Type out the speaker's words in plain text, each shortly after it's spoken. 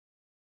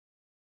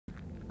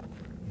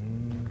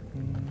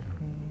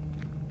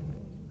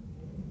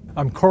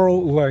I'm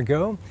Carl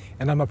Leggo,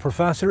 and I'm a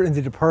professor in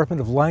the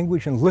Department of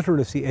Language and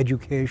Literacy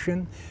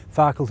Education,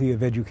 Faculty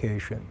of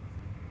Education.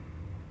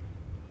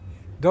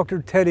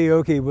 Dr. Teddy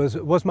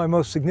was my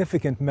most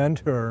significant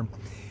mentor,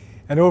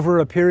 and over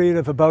a period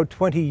of about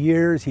 20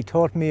 years, he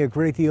taught me a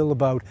great deal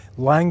about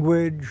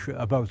language,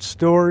 about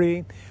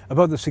story,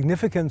 about the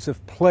significance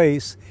of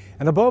place,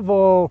 and above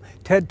all,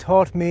 Ted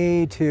taught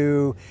me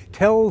to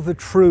tell the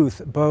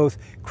truth both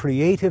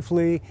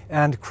creatively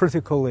and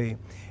critically.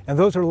 And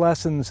those are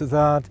lessons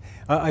that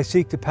I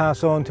seek to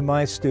pass on to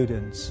my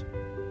students.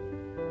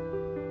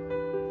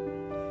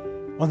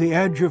 On the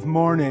edge of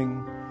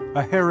morning,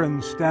 a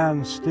heron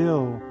stands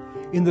still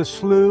in the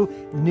slough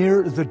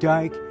near the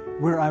dike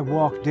where I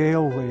walk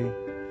daily.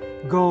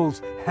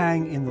 Gulls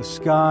hang in the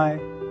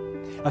sky.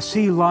 A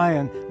sea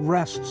lion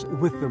rests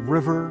with the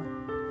river.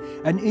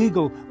 An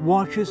eagle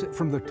watches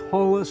from the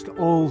tallest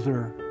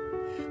alder.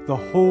 The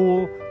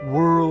whole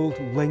world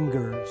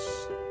lingers.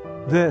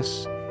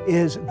 This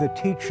is the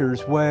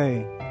teacher's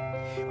way.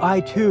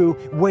 I too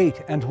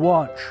wait and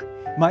watch,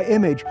 my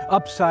image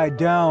upside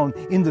down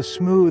in the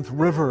smooth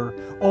river,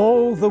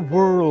 all the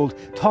world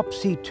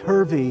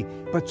topsy-turvy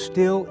but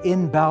still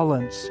in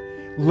balance,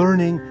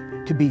 learning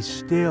to be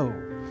still,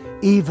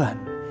 even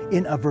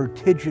in a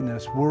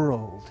vertiginous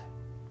world.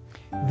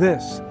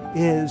 This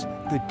is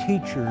the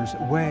teacher's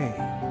way.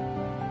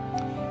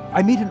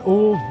 I meet an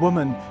old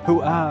woman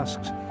who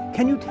asks,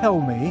 "Can you tell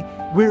me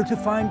where to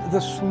find the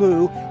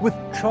slough with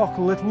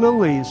chocolate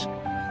lilies?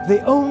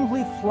 They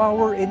only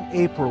flower in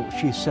April,"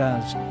 she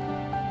says.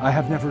 I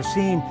have never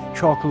seen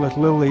chocolate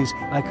lilies,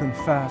 I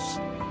confess.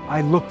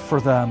 I look for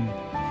them.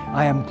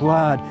 I am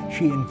glad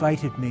she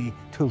invited me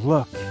to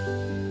look.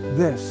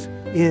 This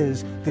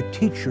is the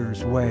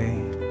teacher's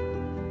way.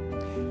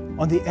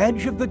 On the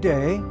edge of the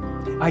day,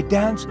 I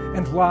dance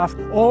and laugh,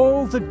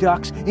 all the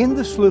ducks in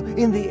the slough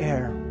in the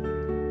air.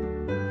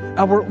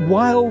 Our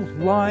wild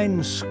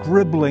line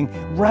scribbling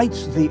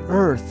writes the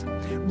earth,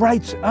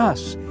 writes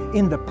us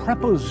in the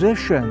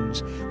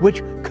prepositions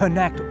which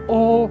connect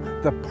all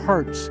the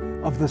parts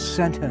of the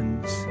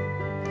sentence.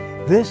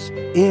 This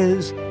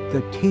is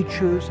the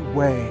teacher's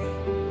way.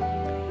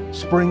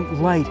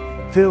 Spring light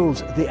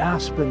fills the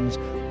aspens,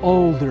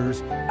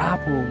 alders,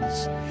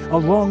 apples,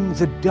 along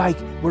the dike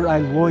where I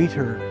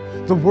loiter.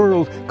 The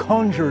world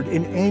conjured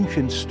in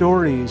ancient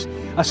stories,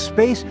 a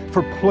space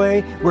for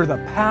play where the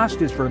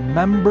past is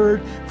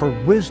remembered, for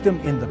wisdom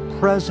in the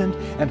present,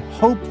 and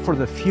hope for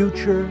the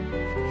future,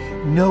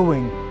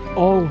 knowing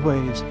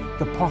always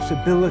the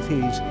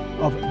possibilities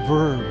of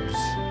verbs.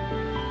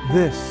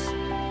 This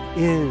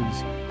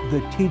is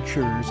the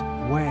teacher's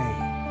way.